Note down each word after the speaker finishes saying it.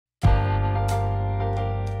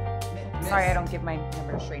sorry I don't give my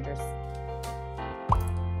number to strangers.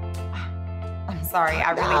 I'm sorry,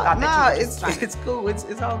 I really thought that you were just trying to... it's cool.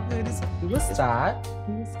 It's all good. He was sad.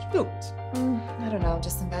 He was cute. I don't know,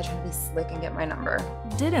 just some guy trying to be slick and get my number.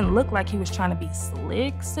 Didn't look like he was trying to be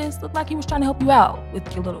slick, sis. Looked like he was trying to help you out with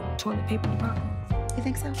your little toilet paper department. You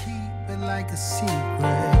think so? Like a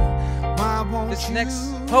secret. This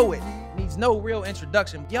next poet needs no real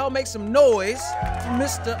introduction. Y'all make some noise for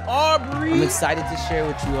Mr. Aubrey. I'm excited to share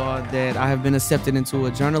with you all that I have been accepted into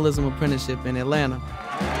a journalism apprenticeship in Atlanta.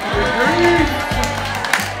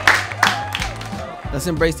 Let's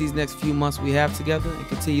embrace these next few months we have together and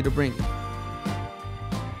continue to bring it.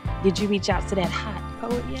 Did you reach out to that hot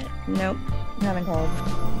poet yet? Nope, haven't called.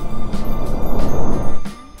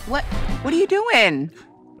 What are you doing?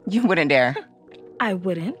 You wouldn't dare. I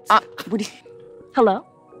wouldn't. What do you... Hello?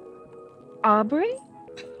 Aubrey?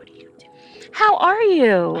 What are you doing? How are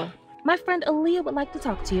you? My friend Aaliyah would like to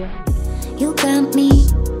talk to you. You got me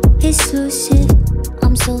exclusive.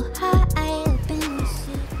 I'm so high, I've been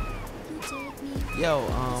lucid. Yo,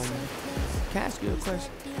 can I ask you a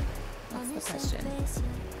question? What's the question?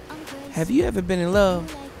 Have you ever been in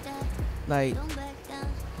love? Like,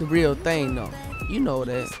 the real thing, though. You know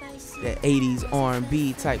that 80s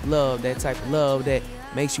R&B type love, that type of love that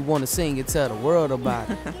makes you want to sing and tell the world about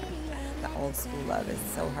it. The old school love is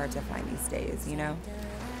so hard to find these days, you know?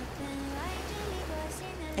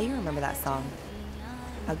 Hey, you remember that song?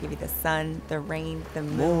 I'll give you the sun, the rain, the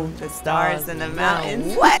moon, the stars, and the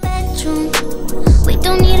mountains. What? We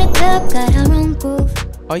don't need a club, got our own groove.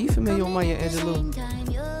 Are you familiar with Maya Angelou?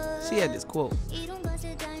 She had this quote.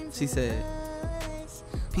 She said,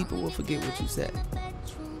 people will forget what you said,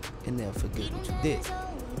 and they'll forget what you did.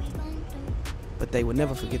 But they will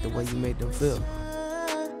never forget the way you made them feel.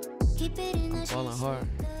 I'm falling hard.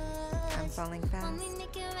 I'm falling fast.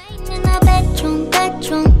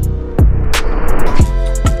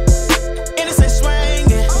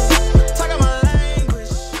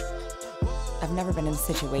 I've never been in a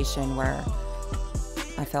situation where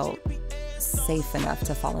I felt safe enough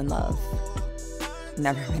to fall in love.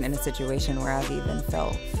 Never been in a situation where I've even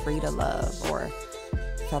felt free to love or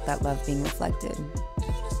felt that love being reflected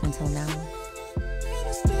until now.